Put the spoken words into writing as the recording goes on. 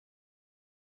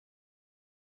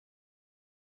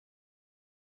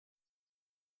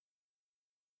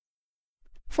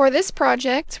For this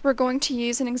project, we're going to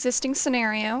use an existing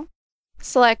scenario.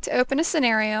 Select Open a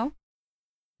Scenario,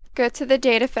 go to the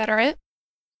Data Federate,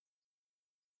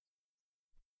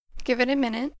 give it a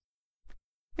minute.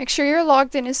 Make sure you're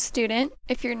logged in as student.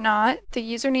 If you're not, the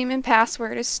username and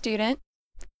password is student.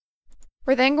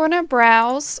 We're then going to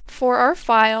browse for our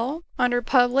file under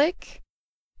Public,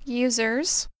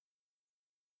 Users,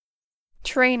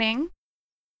 Training,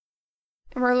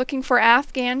 and we're looking for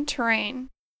Afghan Terrain.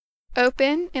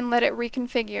 Open and let it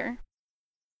reconfigure.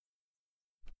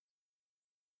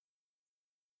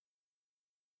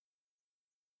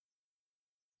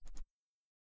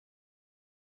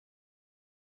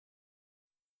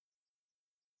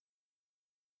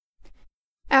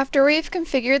 After we've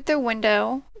configured the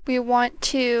window, we want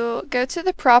to go to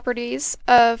the properties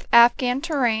of Afghan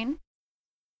Terrain,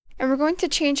 and we're going to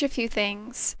change a few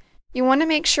things. You want to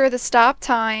make sure the stop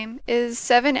time is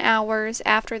 7 hours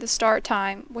after the start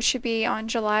time, which should be on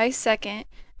July 2nd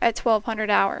at 1200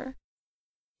 hour.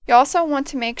 You also want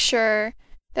to make sure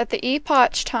that the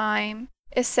epoch time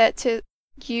is set to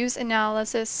use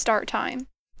analysis start time.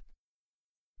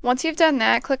 Once you've done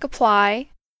that, click Apply,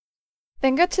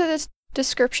 then go to the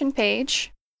description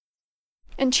page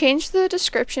and change the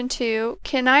description to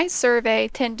 "Can I survey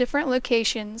 10 different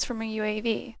locations from a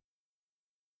UAV?"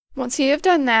 Once you have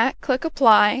done that, click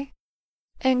Apply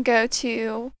and go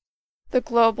to the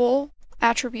Global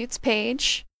Attributes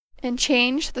page and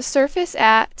change the surface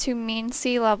at to mean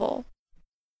sea level.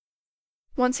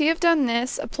 Once you have done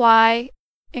this, apply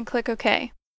and click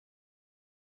OK.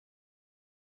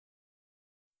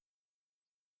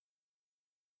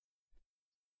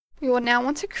 We will now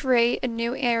want to create a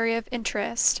new area of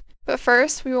interest, but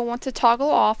first we will want to toggle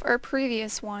off our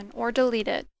previous one or delete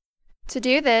it. To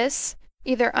do this,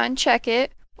 either uncheck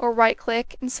it or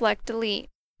right-click and select Delete.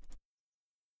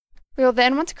 We will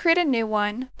then want to create a new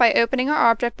one by opening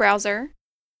our object browser,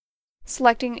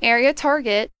 selecting Area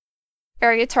Target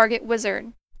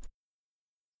Wizard.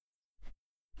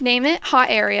 Name it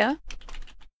Hot Area.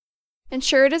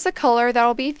 Ensure it is a color that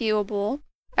will be viewable.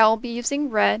 I will be using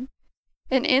red.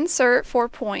 And insert 4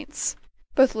 points,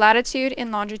 both latitude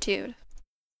and longitude.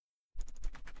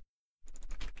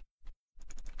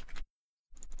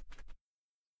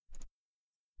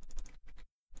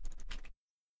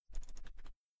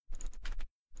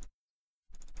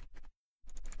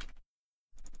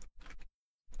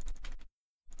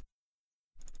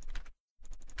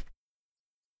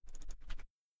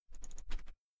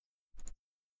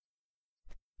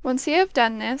 Once you have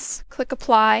done this, click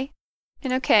Apply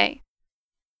and OK.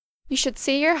 You should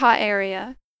see your hot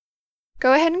area.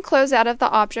 Go ahead and close out of the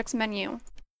Objects menu.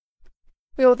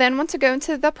 We will then want to go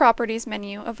into the Properties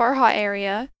menu of our hot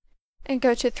area and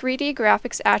go to 3D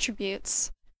Graphics Attributes.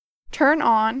 Turn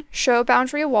on Show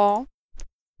Boundary Wall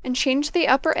and change the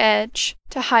upper edge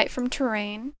to Height from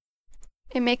Terrain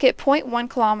and make it 0.1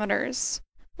 kilometers.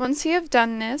 Once you have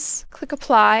done this, click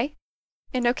Apply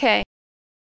and OK.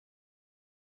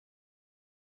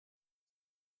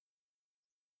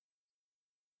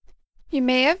 You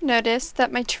may have noticed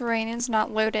that my terrain is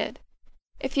not loaded.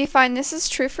 If you find this is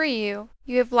true for you,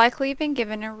 you have likely been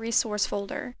given a resource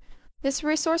folder. This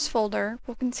resource folder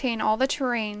will contain all the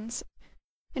terrains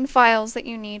and files that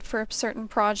you need for certain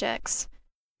projects.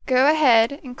 Go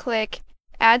ahead and click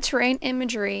Add Terrain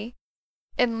Imagery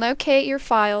and locate your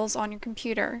files on your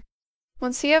computer.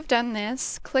 Once you have done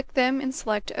this, click them and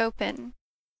select Open.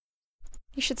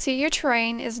 You should see your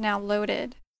terrain is now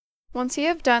loaded. Once you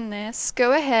have done this,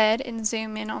 go ahead and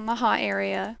zoom in on the hot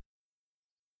area.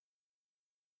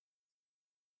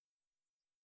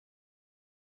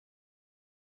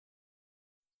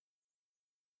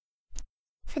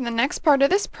 For the next part of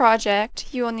this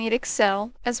project, you will need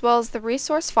Excel as well as the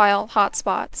resource file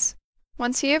hotspots.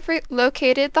 Once you have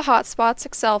located the hotspots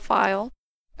Excel file,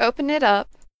 open it up,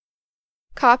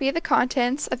 copy the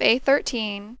contents of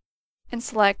A13, and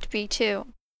select B2.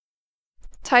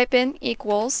 Type in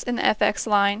equals in the FX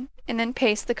line and then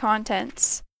paste the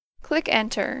contents. Click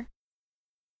Enter.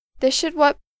 This should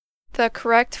what the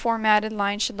correct formatted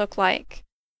line should look like.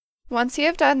 Once you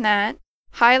have done that,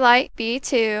 highlight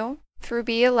B2 through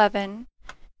B11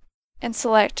 and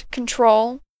select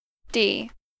Control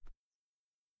D.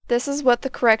 This is what the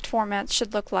correct format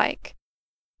should look like.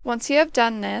 Once you have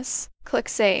done this, click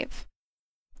Save.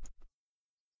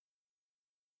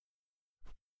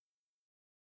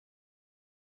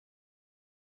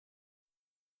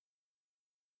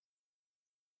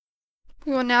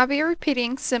 We will now be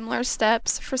repeating similar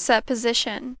steps for set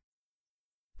position.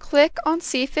 Click on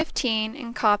C15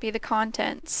 and copy the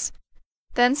contents.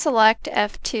 Then select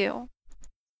F2.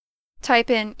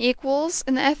 Type in equals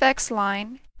in the FX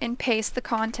line and paste the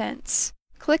contents.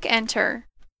 Click Enter.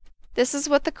 This is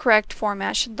what the correct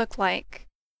format should look like.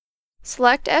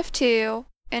 Select F2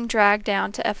 and drag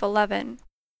down to F11.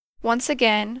 Once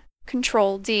again,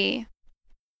 Control D.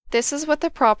 This is what the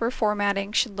proper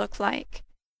formatting should look like.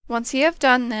 Once you have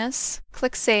done this,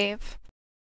 click Save.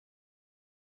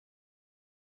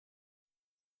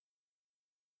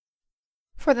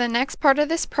 For the next part of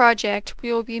this project,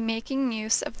 we will be making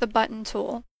use of the button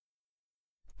tool.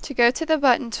 To go to the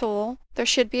button tool, there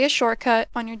should be a shortcut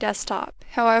on your desktop.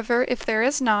 However, if there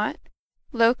is not,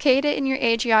 locate it in your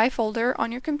AGI folder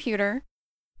on your computer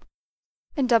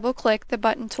and double-click the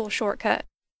button tool shortcut.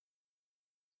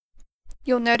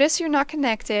 You'll notice you're not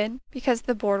connected because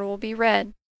the board will be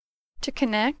red. To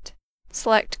connect,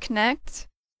 select Connect.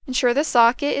 Ensure the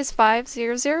socket is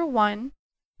 5001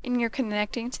 and you're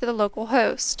connecting to the local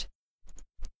host.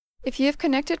 If you have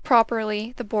connected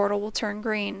properly, the board will turn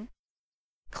green.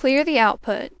 Clear the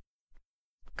output.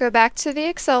 Go back to the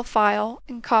Excel file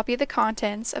and copy the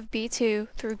contents of B2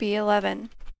 through B11.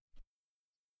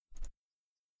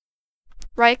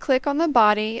 Right-click on the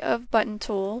body of Button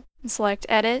Tool and select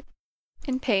Edit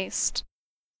and Paste.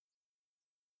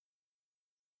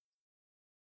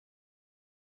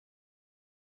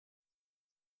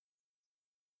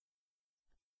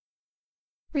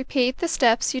 Repeat the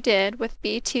steps you did with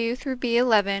B2 through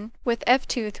B11 with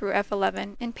F2 through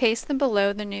F11 and paste them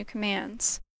below the new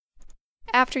commands.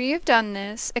 After you've done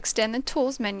this, extend the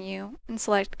Tools menu and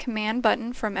select Command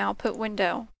button from Output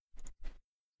window.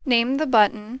 Name the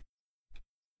button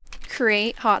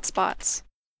Create Hotspots.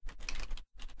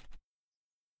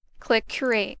 Click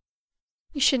Create.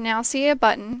 You should now see a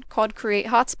button called Create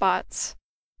Hotspots.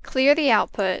 Clear the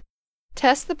output.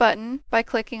 Test the button by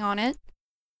clicking on it.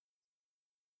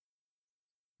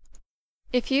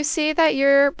 If you see that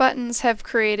your buttons have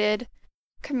created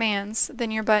commands,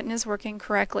 then your button is working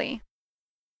correctly.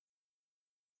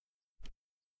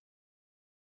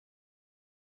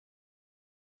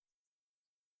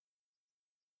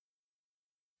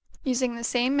 Using the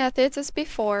same methods as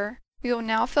before, we will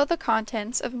now fill the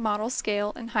contents of model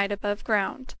scale and height above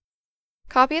ground.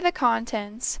 Copy the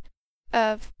contents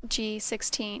of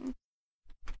G16.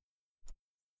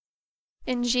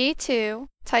 In G2,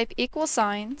 type equal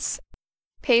signs.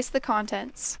 Paste the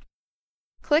contents.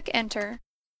 Click Enter.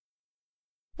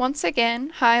 Once again,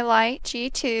 highlight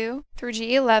G2 through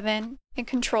G11 and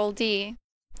Control D.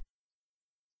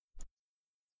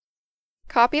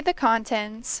 Copy the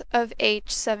contents of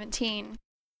H17.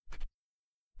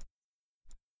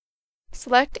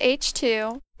 Select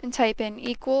H2 and type in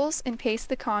equals and paste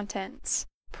the contents.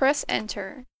 Press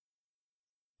Enter.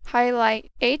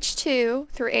 Highlight H2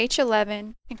 through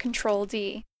H11 and Control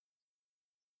D.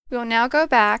 We will now go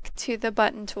back to the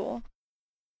button tool.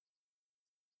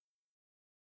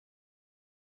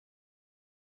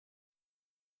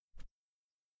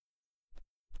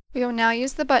 We will now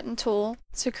use the button tool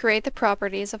to create the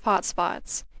properties of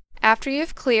hotspots. After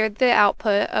you've cleared the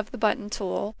output of the button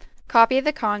tool, copy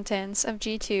the contents of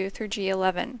G2 through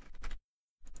G11.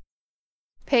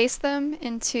 Paste them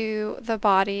into the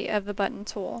body of the button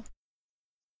tool.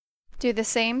 Do the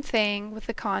same thing with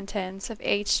the contents of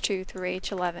H2 through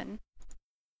H11.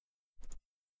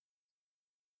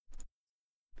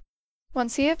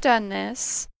 Once you have done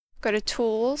this, go to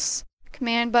Tools,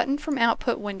 Command button from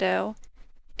Output window,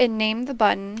 and name the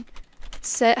button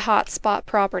Set Hotspot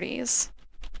Properties.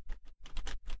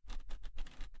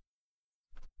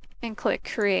 And click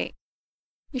Create.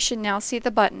 You should now see the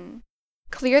button.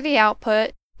 Clear the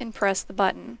output and press the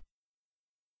button.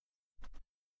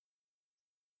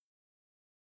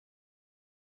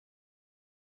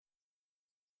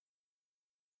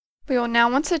 We will now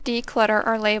want to declutter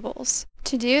our labels.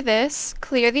 To do this,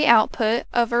 clear the output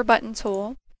of our button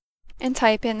tool and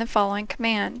type in the following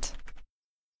command.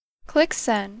 Click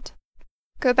Send.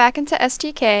 Go back into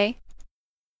STK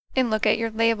and look at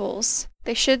your labels.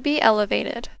 They should be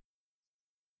elevated.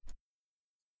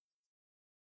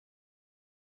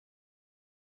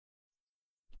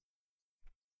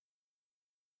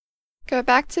 Go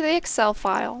back to the Excel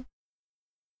file.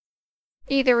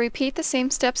 Either repeat the same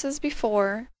steps as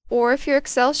before, or if your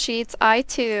Excel sheets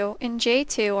I2 and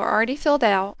J2 are already filled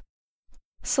out,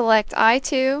 select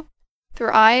I2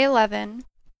 through I11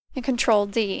 and Control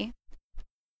D.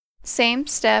 Same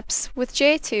steps with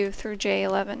J2 through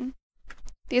J11.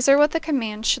 These are what the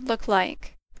commands should look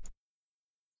like.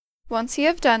 Once you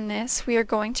have done this, we are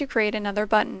going to create another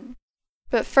button.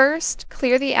 But first,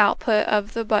 clear the output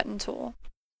of the button tool.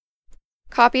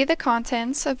 Copy the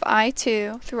contents of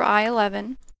I2 through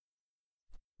I11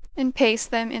 and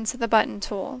paste them into the button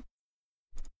tool.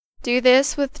 Do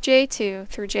this with J2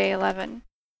 through J11.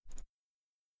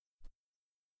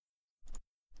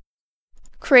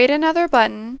 Create another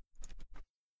button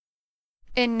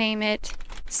and name it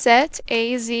Set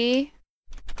AZ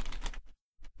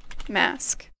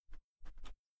Mask.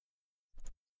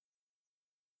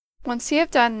 Once you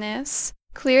have done this,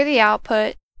 clear the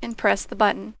output and press the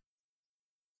button.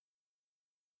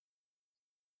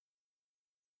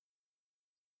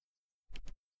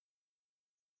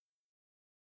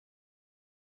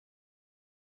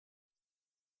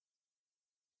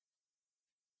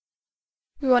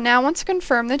 We will now want to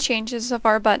confirm the changes of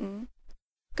our button.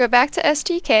 Go back to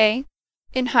STK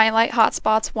and highlight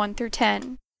hotspots 1 through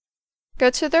 10.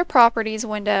 Go to their Properties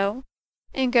window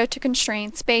and go to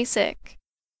Constraints Basic.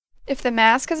 If the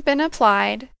mask has been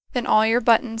applied, then all your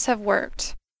buttons have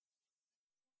worked.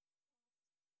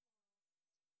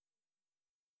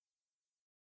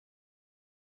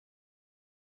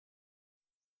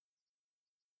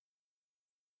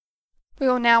 We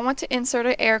will now want to insert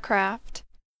an aircraft.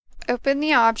 Open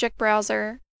the object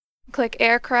browser, click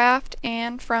Aircraft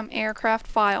and from Aircraft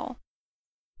File.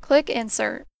 Click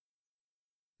Insert.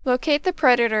 Locate the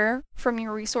Predator from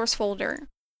your resource folder.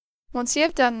 Once you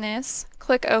have done this,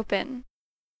 click Open.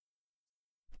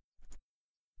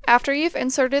 After you've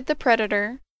inserted the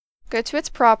Predator, go to its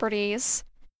Properties,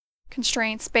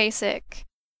 Constraints Basic.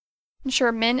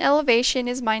 Ensure min elevation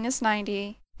is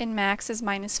 -90 and max is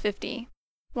 -50.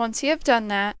 Once you have done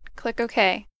that, click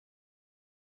OK.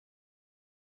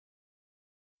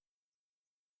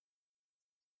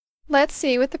 Let's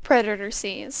see what the Predator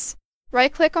sees.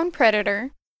 Right-click on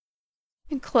Predator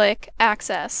and click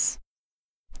Access.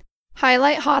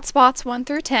 Highlight hotspots 1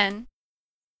 through 10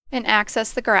 and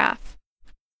access the graph.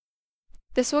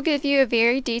 This will give you a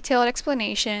very detailed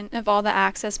explanation of all the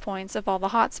access points of all the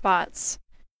hotspots.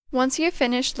 Once you have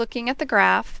finished looking at the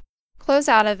graph, close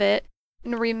out of it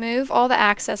and remove all the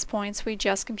access points we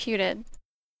just computed.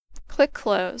 Click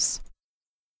Close.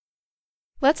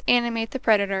 Let's animate the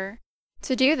Predator.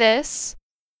 To do this,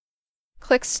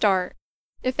 click Start.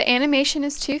 If the animation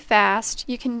is too fast,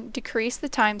 you can decrease the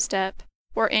time step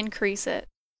or increase it.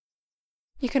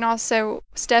 You can also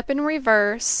step in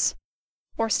reverse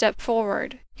or step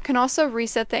forward. You can also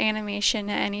reset the animation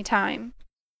at any time.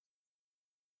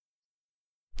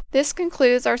 This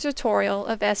concludes our tutorial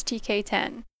of STK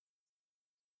 10.